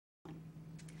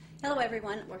Hello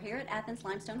everyone, we're here at Athens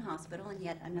Limestone Hospital and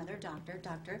yet another doctor,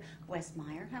 Dr.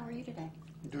 Westermeyer. How are you today?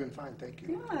 I'm doing fine, thank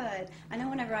you. Good. I know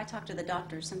whenever I talk to the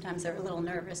doctors, sometimes they're a little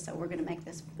nervous, so we're going to make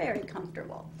this very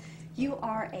comfortable. You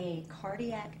are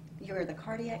you're the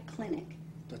cardiac clinic.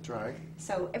 That's right.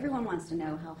 So everyone wants to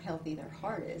know how healthy their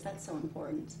heart is. That's so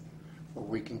important. Well,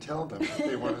 we can tell them if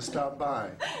they want to stop by.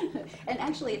 And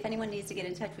actually, if anyone needs to get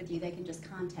in touch with you, they can just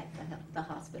contact the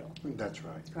hospital. That's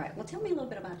right. Right. Well, tell me a little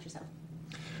bit about yourself.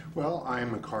 Well,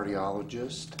 I'm a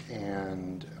cardiologist,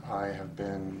 and I have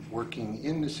been working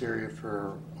in this area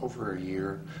for over a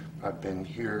year. I've been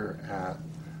here at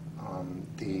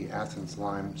the Athens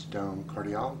Limestone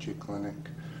Cardiology Clinic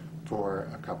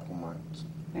for a couple months.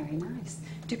 Very nice.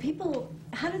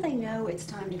 How do they know it's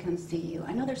time to come see you?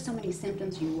 I know there's so many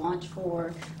symptoms you watch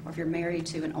for, or if you're married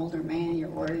to an older man, you're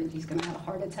worried he's going to have a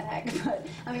heart attack. But,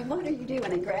 I mean, what do you do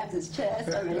when he grabs his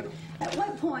chest? I mean, at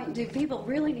what point do people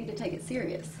really need to take it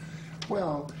serious?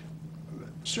 Well,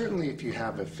 certainly if you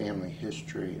have a family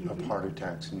history of heart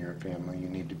attacks in your family, you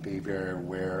need to be very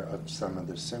aware of some of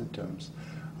the symptoms.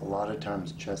 A lot of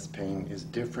times chest pain is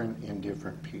different in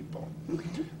different people.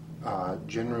 Okay.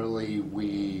 Generally,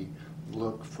 we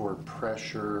look for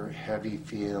pressure, heavy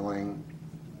feelings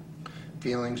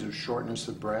of shortness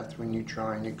of breath when you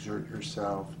try and exert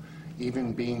yourself,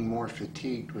 even being more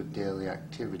fatigued with daily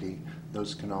activity.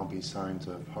 Those can all be signs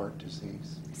of heart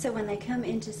disease. So when they come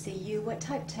in to see you, what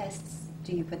type tests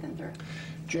do you put them through?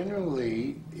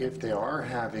 Generally, if they are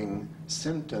having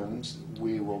symptoms,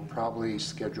 we will probably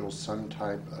schedule some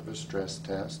type of a stress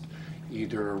test,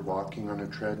 either walking on a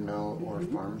treadmill or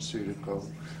pharmaceutical.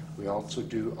 We also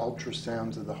do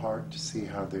ultrasounds of the heart to see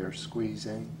how they're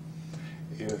squeezing.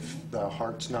 If the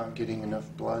heart's not getting enough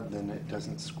blood, then it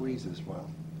doesn't squeeze as well.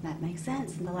 That makes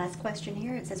sense. And the last question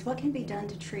here, it says, what can be done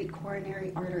to treat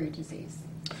coronary artery disease?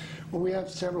 Well, we have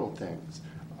several things.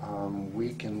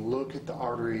 We can look at the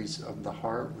arteries of the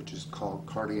heart, which is called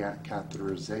cardiac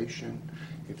catheterization.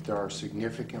 If there are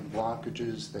significant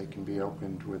blockages, they can be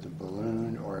opened with a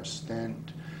balloon or a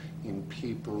stent. In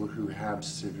people who have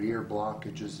severe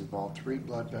blockages of all three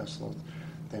blood vessels,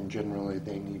 then generally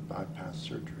they need bypass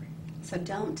surgery. So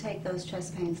don't take those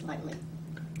chest pains lightly.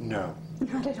 No.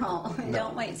 Not at all. No.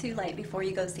 Don't wait too late before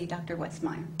you go see Dr.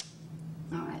 Westermeyer.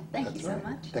 All right. Thank you so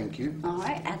much. Thank you. All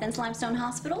right. Athens Limestone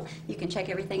Hospital. You can check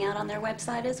everything out on their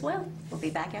website as well. We'll be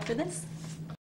back after this.